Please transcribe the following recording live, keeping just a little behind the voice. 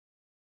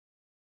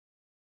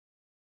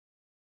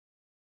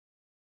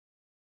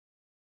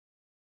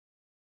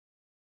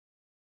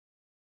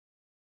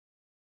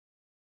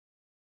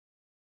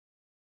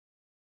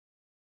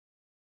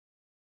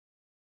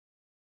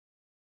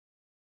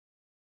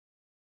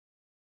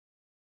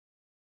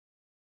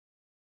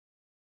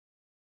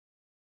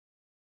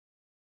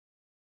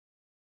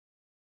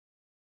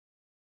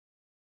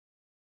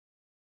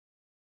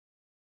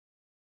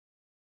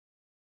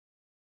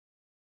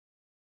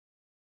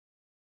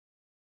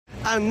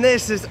And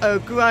this is a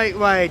great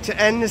way to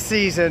end the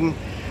season.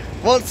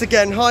 Once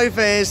again, high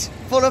vis,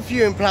 full of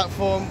viewing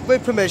platform,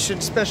 with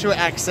permission, special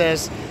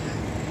access,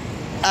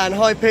 and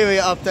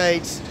Hyperia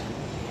updates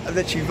are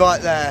literally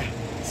right there.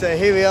 So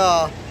here we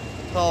are.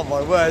 Oh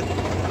my word.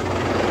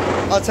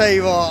 I'll tell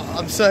you what,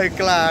 I'm so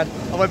glad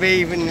I won't be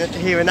even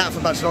hearing that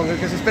for much longer,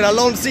 because it's been a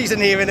long season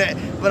hearing it,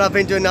 but I've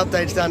been doing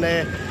updates down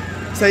here.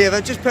 So yeah,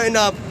 they're just putting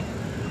up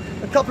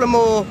a couple of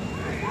more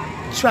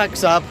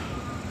tracks up,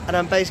 and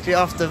then basically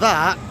after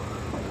that,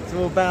 it's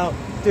all about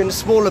doing the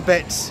smaller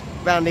bits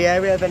around the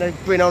area. Then they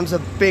bring on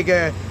some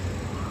bigger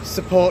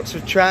supports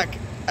of track,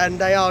 and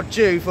they are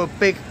due for a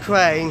big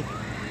crane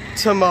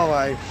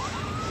tomorrow.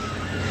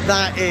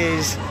 That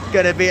is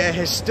going to be a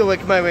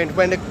historic moment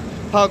when the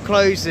park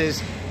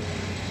closes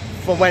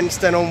from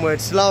Wednesday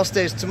onwards. Last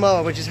day is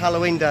tomorrow, which is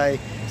Halloween Day.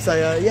 So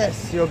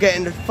yes, you're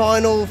getting the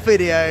final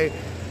video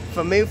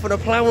from me for the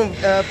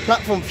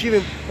platform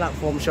viewing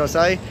platform, shall I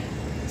say,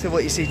 to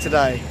what you see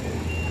today.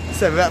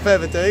 So without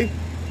further ado,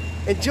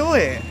 enjoy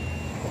it.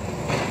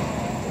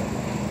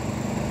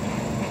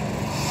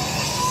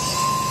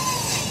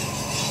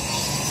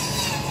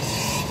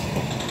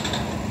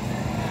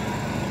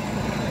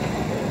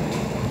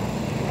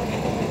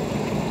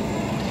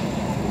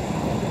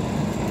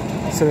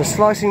 So they're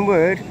slicing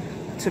wood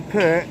to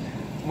put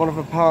one of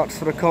the parts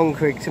for the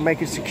concrete to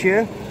make it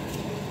secure.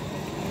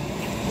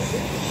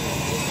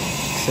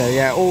 So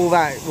yeah, all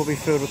that will be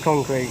filled with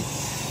concrete.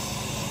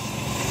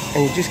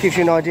 And it just gives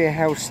you an idea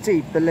how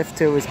steep the lift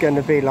hill is going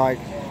to be like.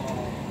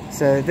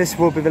 So this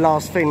will be the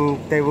last thing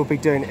they will be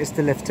doing, is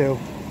the lift hill.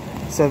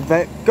 So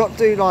they've got to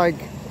do like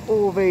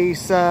all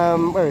these,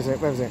 where is it?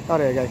 Oh,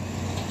 there you go.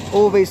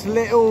 All these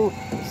little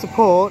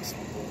supports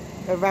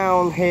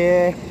around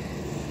here.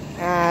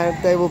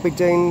 And they will be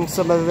doing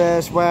some of there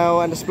as well,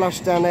 and the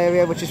splashdown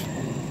area, which is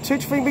 2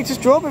 to 3 meters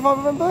drop, if I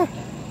remember.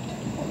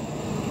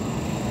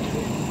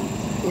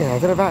 Yeah, I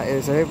don't know if that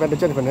is where the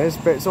gentleman is,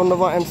 but it's on the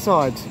right hand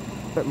side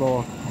a bit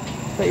more.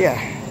 But yeah,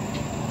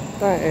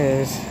 that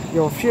is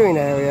your viewing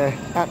area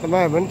at the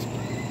moment,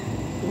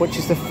 which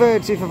is the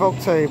 30th of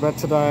October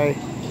today.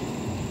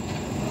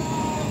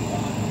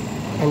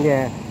 And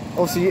yeah,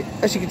 also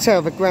as you can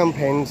tell, the ground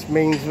pins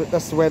means that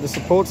that's where the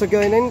supports are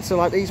going in. So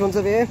like these ones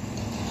over here,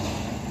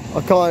 I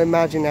can't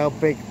imagine how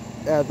big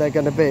they're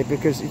going to be,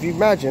 because if you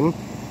imagine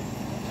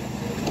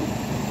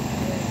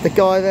the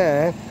guy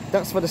there,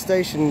 that's where the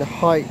station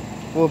height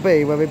will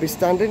be, where we'll be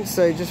standing.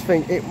 So just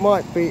think it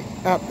might be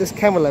at this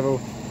camera level,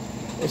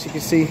 as you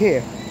can see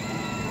here.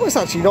 Well, it's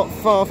actually not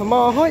far from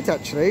our height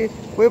actually.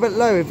 We're a bit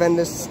lower than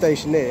this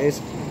station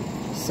is.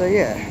 So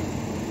yeah.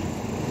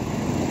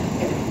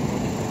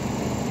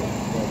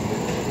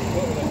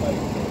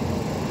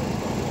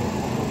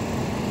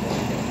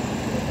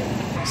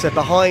 So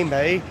behind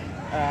me,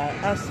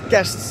 as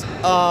guests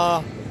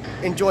are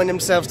enjoying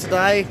themselves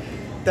today,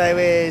 there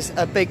is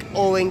a big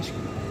orange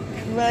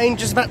crane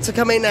just about to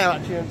come in now.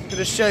 Actually, I'm going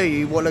to show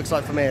you what it looks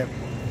like from here.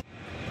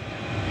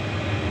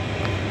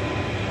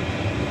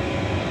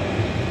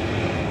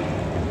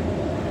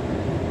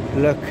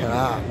 Look at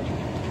that.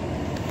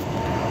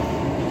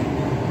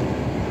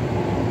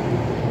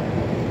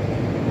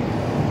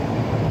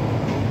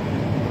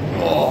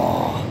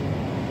 Oh.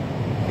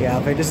 Yeah,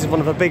 I think this is one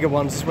of the bigger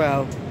ones as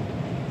well.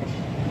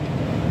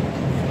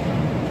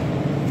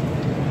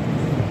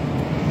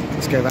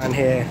 Let's go around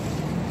here.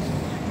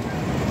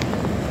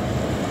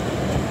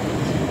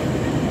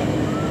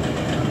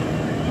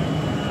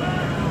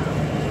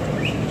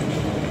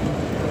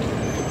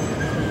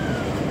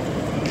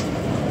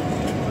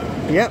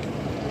 Yep.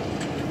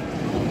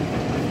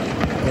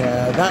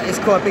 Yeah, that is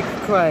quite a big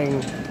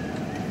crane.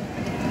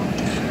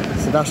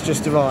 So that's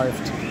just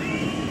arrived.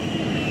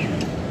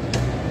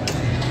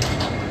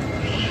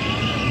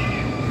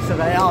 So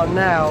they are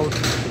now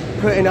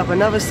putting up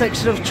another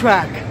section of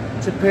track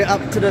to put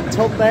up to the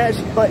top there, as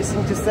you might see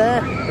just there.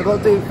 They've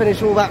got to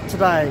finish all that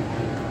today,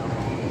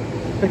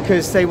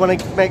 because they want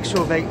to make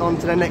sure they on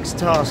to their next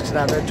tasks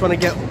now. They're trying to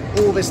get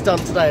all this done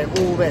today,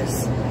 all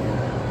this.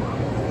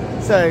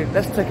 So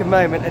let's take a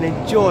moment and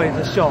enjoy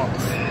the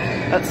shots.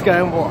 Let's go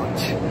and watch.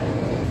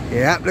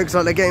 Yeah, looks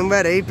like they're getting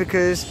ready,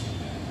 because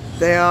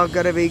they are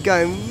going to be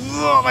going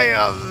right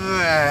up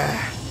there.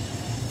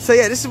 So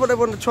yeah, this is what I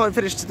want to try and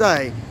finish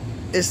today.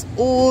 It's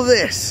all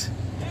this.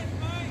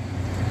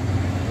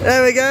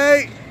 There we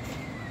go.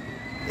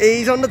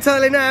 He's on the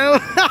telly now.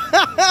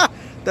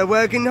 They're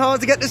working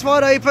hard to get this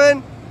wide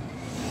open.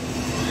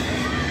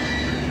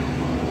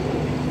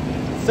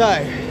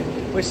 So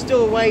we're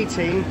still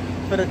waiting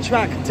for the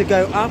track to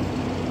go up,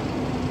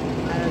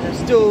 and they're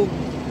still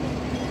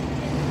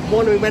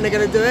wondering when they're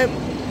going to do it.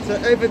 So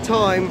over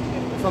time,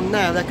 from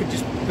now, they could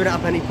just put it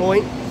up any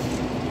point.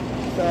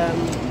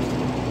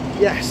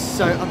 Yes,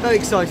 so I'm very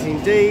excited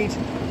indeed.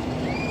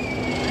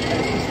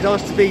 It's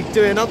nice to be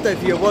doing an update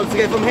for you once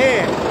again from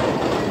here.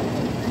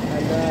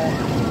 And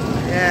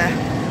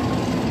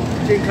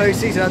yeah, during close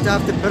season, I'd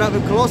have to put up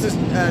with Colossus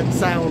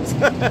sounds.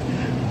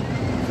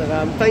 So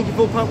thank you,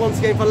 Thorpe Park, once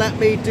again for letting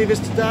me do this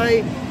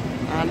today.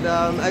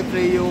 and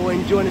hopefully you'll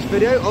enjoy this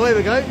video. Oh, here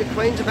we go, the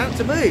crane's about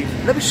to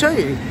move. Let me show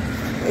you.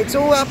 It's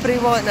all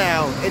happening right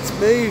now. It's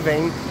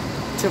moving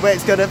to where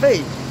it's going to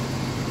be.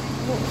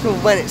 Not sure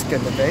when it's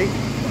going to be.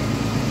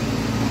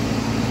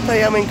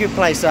 Hey, I'm in good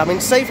place. I'm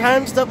in safe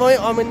hands, don't worry.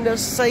 I'm in the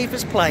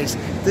safest place.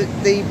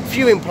 The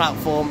viewing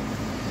platform.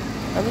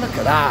 And look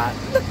at that.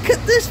 Look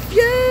at this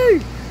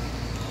view.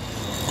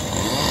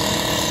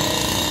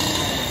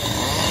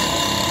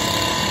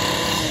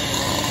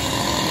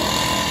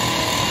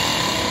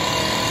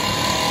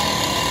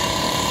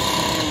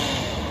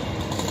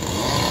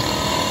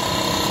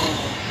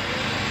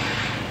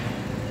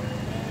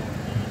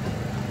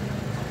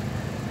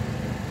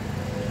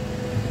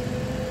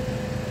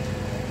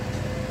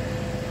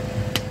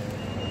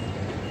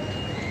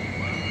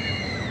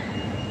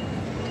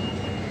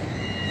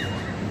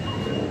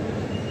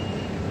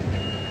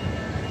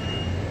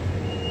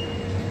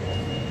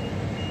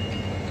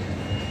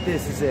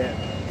 This is it.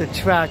 The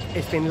track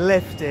has been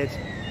lifted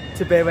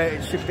to be where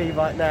it should be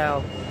right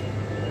now.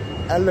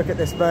 And look at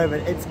this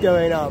moment, it's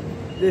going up.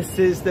 This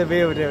is the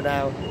real deal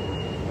now.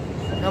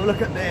 Have a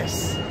look at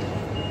this.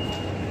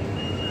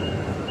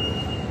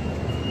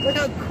 Look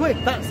how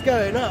quick that's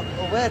going up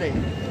already.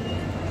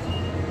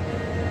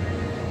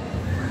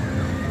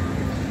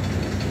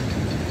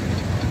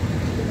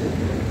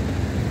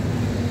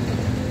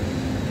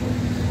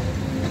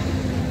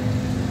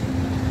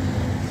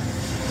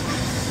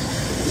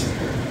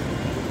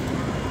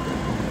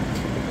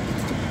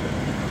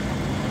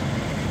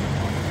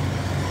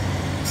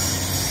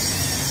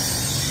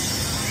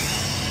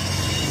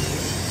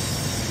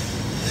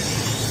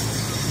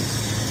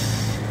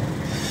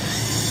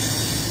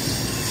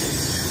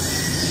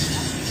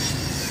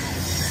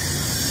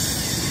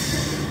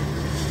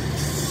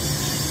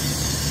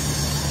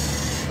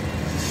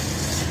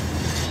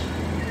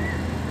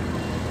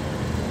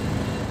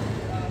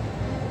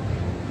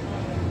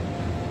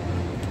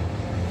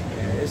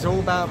 It's all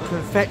about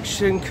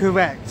perfection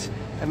correct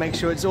and make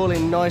sure it's all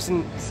in nice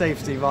and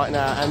safety right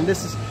now, and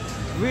this is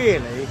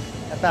really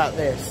about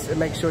this, and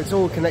make sure it's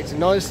all connected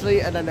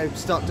nicely, and then they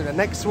start to the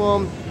next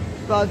one.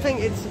 But I think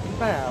it's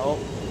about,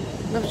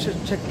 let me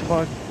just check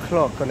my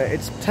clock on it,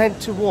 it's 10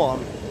 to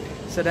 1,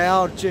 so they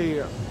are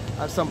due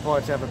at some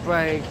point to have a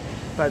break,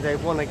 but they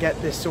want to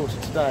get this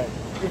sorted today.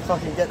 If I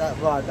can get that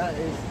right, that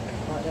is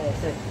right there.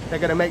 So they're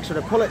going to make sure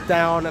to pull it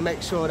down and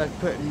make sure they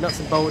put nuts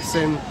and bolts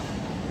in.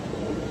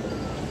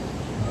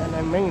 And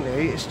then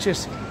mainly it's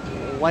just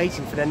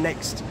waiting for the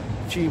next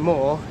few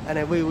more, and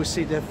then we will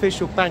see the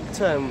official bank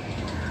turn.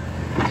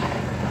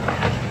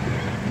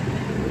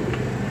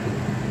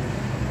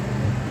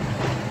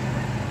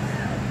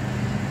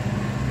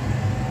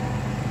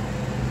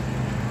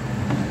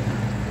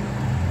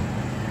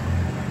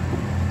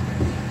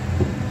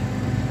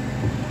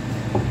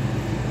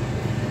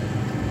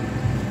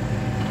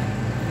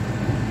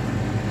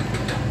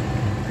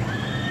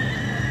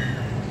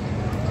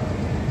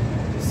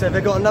 So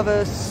they've got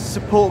another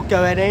support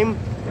going in,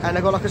 and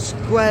they've got like a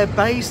square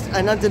base,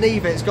 and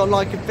underneath it's got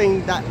like a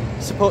thing that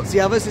supports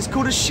the others. It's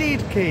called a shear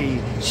key.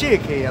 Shear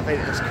key, I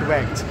think that's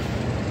correct.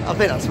 I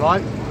think that's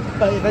right.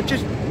 But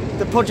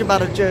the project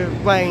manager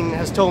Wayne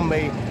has told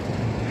me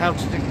how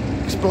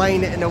to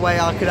explain it in a way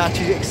I could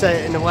actually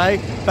say it in a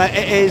way. But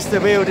it is the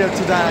real deal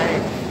today,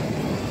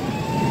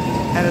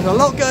 and there's a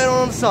lot going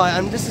on the site,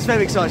 and this is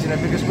very exciting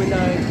because we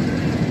know.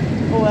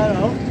 Oh,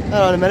 hello.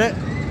 Hang on a minute.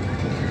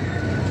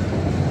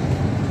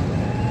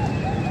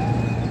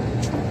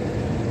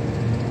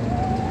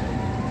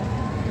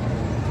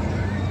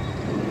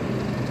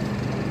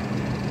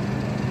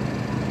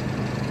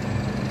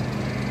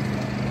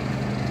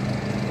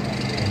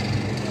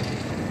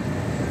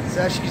 So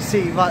as you can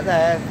see right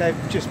there,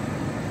 they've just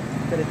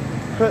going to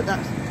put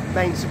that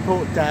main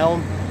support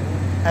down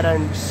and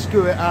then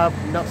screw it up,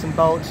 nuts and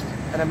bolts,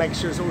 and then make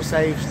sure it's all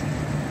safe.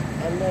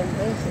 And then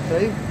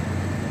basically,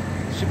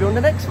 should be on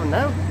the next one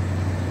now.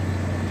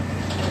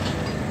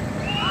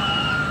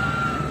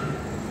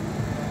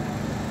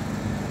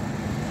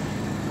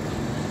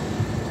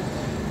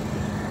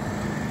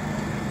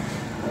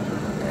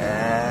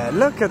 Yeah,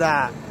 look at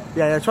that.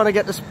 Yeah, they're trying to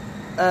get this,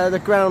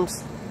 the ground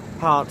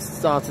parts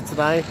started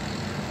today.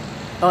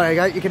 Oh, there you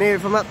go, you can hear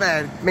it from up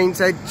there. It means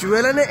they're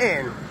drilling it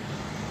in.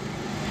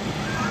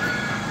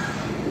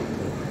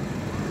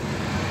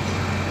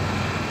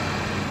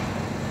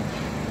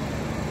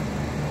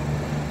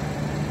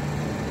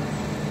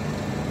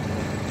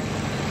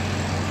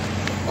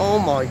 Oh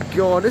my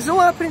god, this is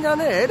all happening down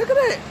here, look at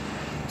it.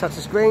 Touch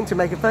the screen to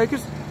make it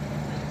focus.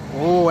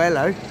 Oh,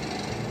 hello.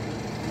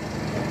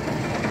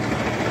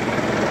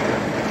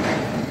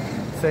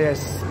 So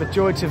yes,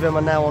 majority of them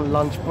are now on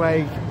lunch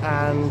break,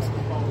 and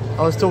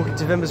I was talking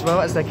to them as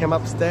well as they came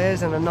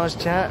upstairs, and a nice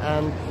chat,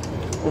 and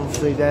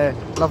obviously they're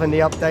loving the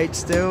update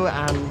still,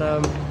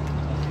 and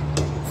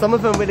some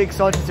of them really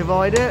excited to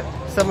ride it,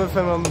 some of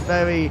them I'm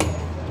very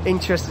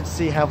interested to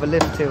see how the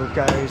lift hill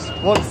goes.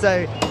 Once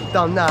they've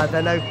done that,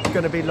 they're now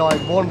going to be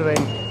like wondering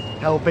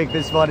how big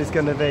this ride is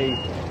going to be.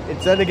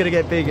 It's only going to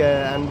get bigger,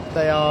 and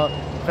they are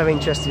very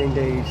interested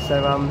indeed.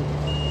 So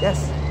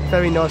yes,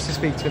 very nice to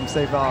speak to him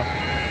so far.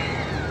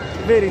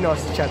 Really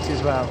nice to chat to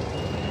as well.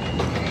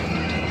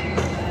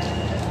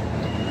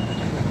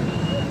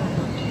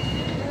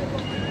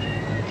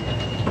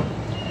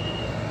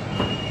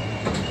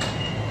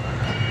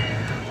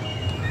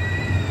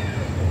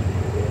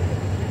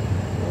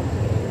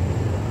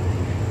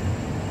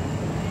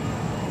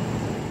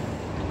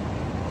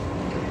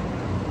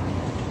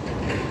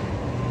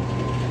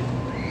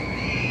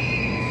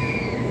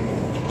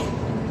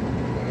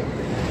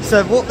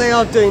 So what they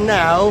are doing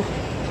now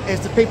is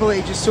the people that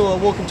you just saw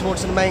walking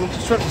towards the main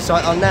construction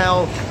site are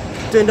now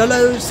doing the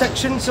low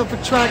sections of the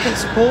track and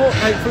support,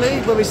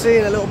 hopefully, we'll be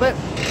seeing a little bit.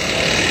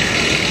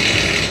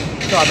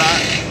 Like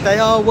that. They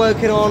are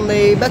working on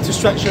the metal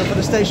structure for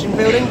the station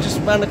building just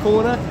around the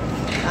corner,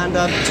 and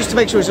just to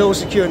make sure it's all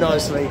secure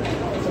nicely. So,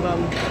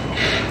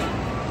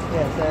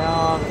 yeah, they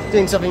are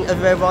doing something over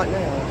there right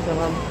now.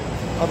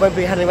 So I won't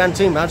be heading around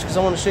too much because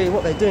I want to show you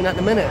what they're doing at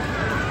the minute.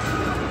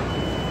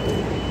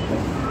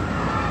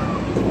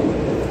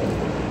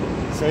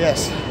 So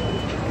yes,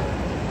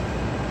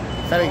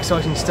 very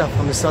exciting stuff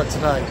on the site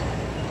today.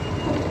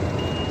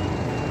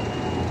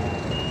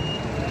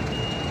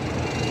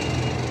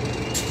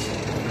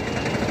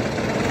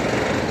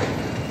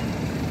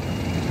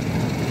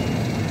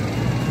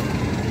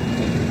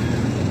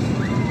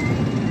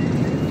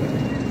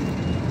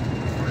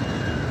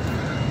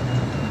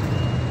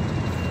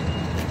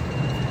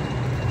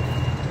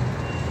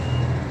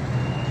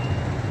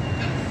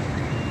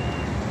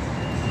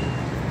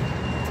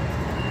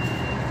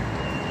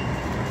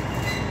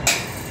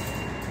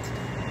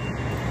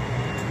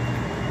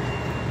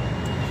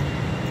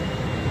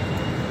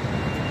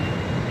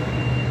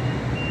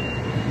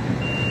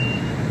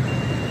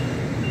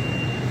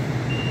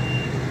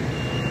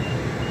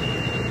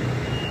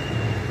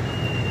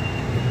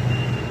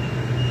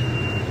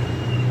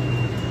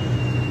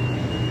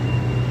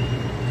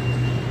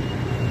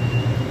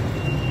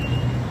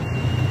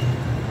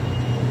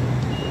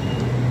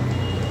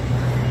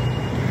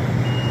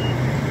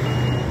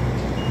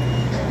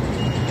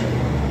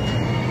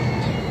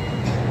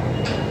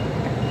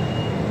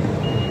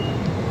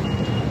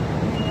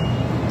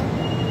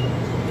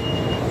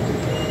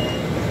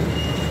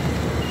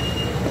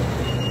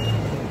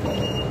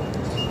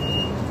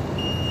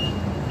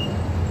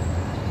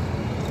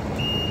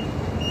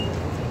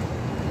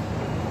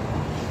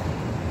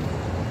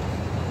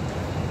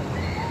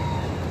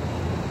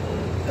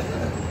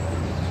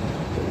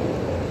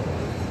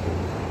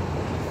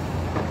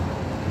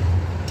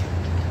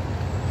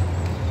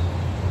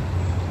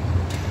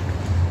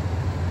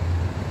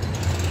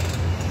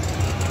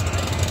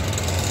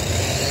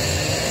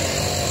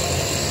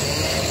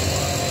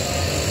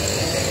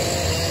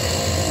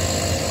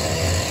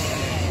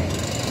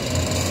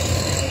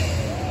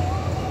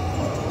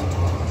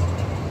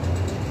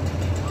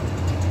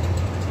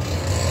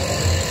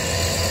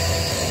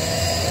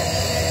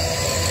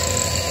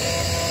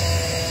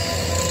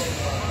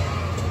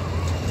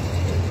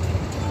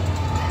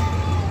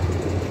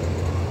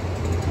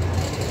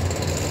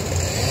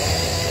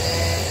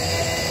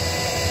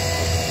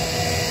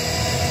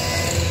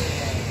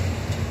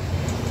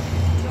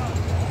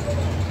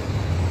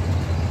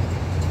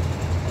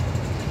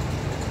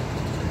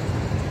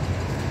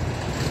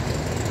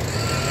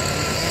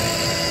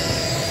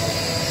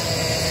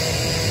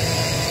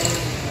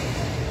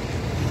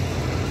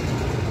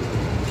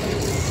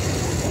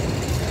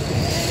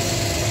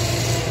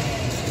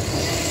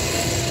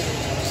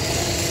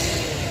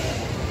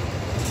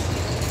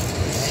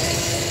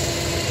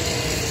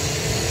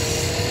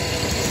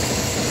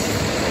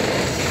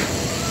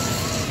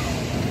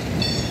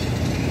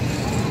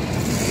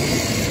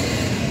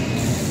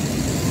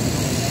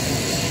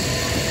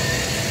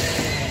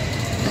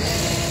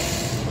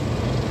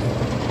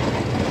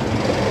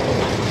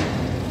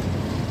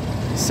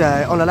 So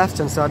on the left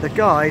hand side, the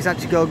guy's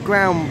actually got a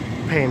ground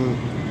pin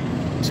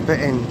to put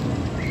in.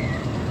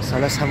 So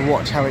let's have a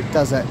watch how it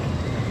does it.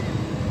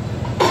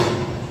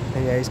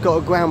 And yeah, he's got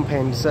a ground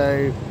pin,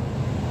 so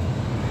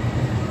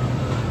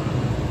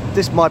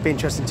this might be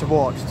interesting to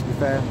watch, to be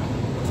fair.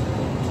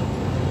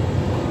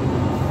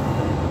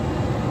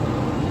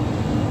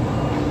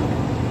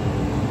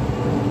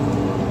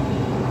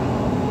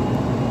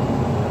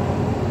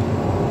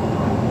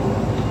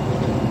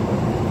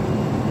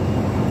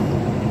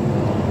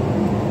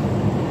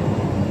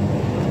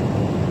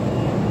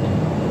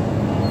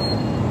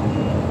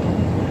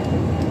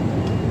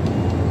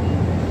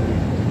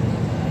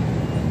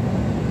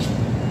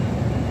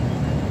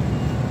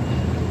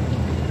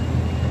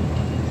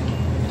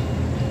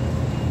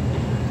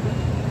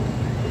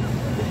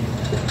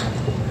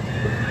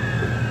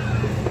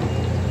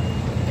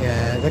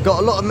 They've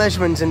got a lot of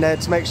measurements in there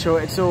to make sure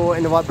it's all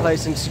in the right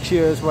place and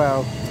secure as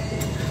well.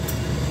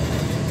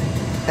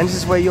 And this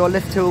is where your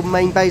lift hill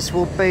main base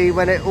will be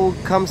when it all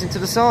comes into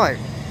the site.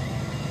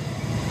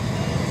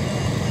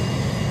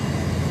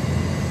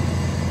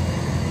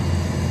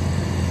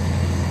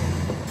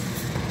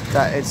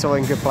 That it's all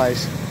in good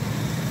place.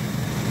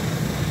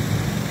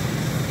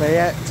 But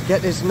yeah, to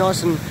get this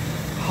nice and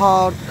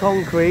hard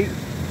concrete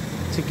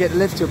to get the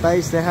lift to a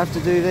base, they have to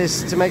do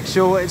this to make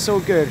sure it's all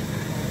good.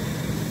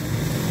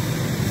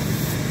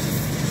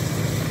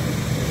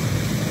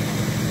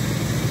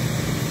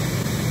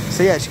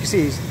 So yeah, as you can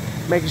see,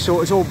 he's making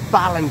sure it's all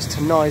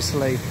balanced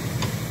nicely.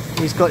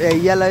 He's got a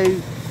yellow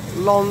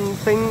long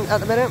thing at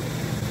the minute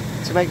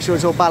to make sure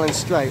it's all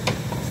balanced straight.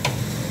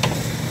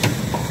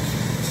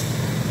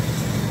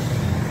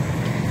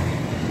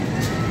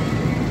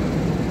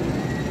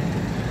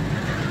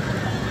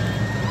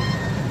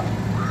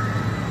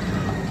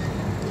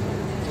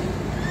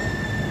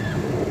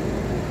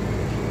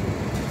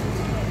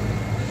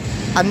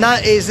 And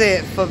that is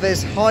it for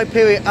this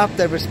Hyperia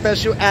update with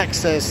special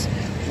access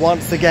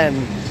once again.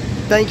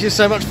 Thank you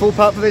so much Thorpe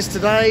Park for this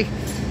today,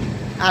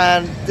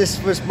 and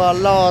this was my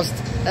last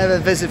ever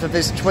visit for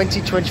this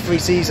 2023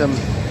 season.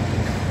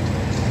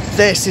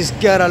 This is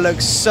gonna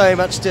look so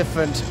much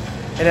different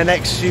in the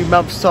next few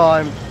months'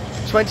 time.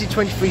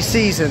 2023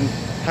 season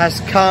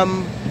has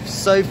come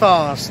so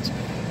fast,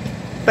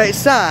 but it's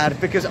sad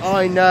because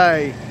I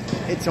know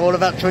it's all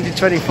about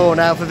 2024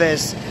 now for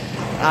this,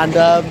 and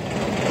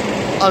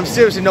I'm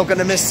seriously not going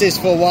to miss this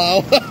for a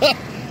while.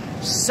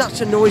 Such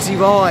a noisy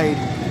ride.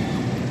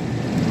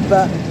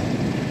 But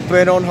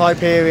we're on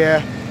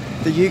Hyperia,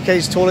 the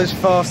UK's tallest,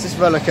 fastest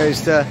roller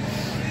coaster.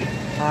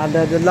 And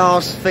the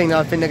last thing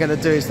I think they're going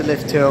to do is the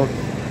lift hill.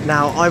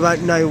 Now, I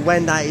won't know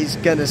when that is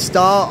going to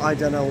start. I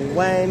don't know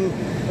when.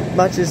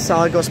 Much as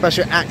I got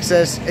special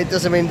access, it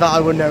doesn't mean that I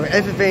will know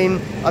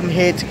everything. I'm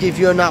here to give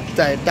you an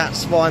update.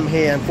 That's why I'm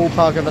here. And Thorpe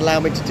Park have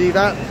allowed me to do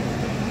that.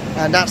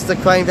 And that's the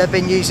crane they've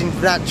been using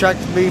for that track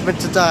movement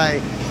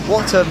today.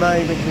 What a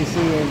moment we're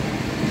seeing.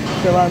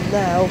 So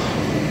now,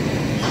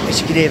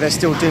 as you can hear, they're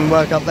still doing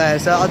work up there.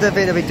 So I don't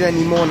think they'll be doing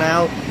any more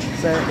now.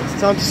 So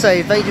it's time to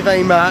say thank you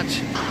very much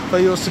for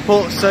your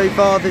support so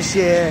far this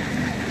year.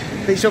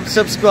 Be sure to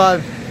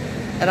subscribe,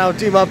 and I'll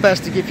do my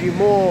best to give you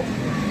more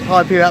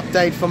Hyperia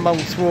update from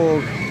Monk's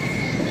Walk.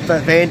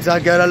 But things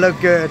are gonna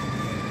look good.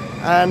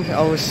 And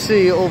I will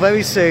see you all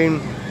very soon.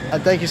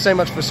 And thank you so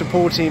much for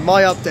supporting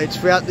my updates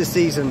throughout this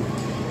season.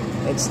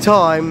 It's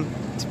time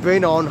to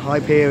bring on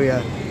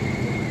Hyperia.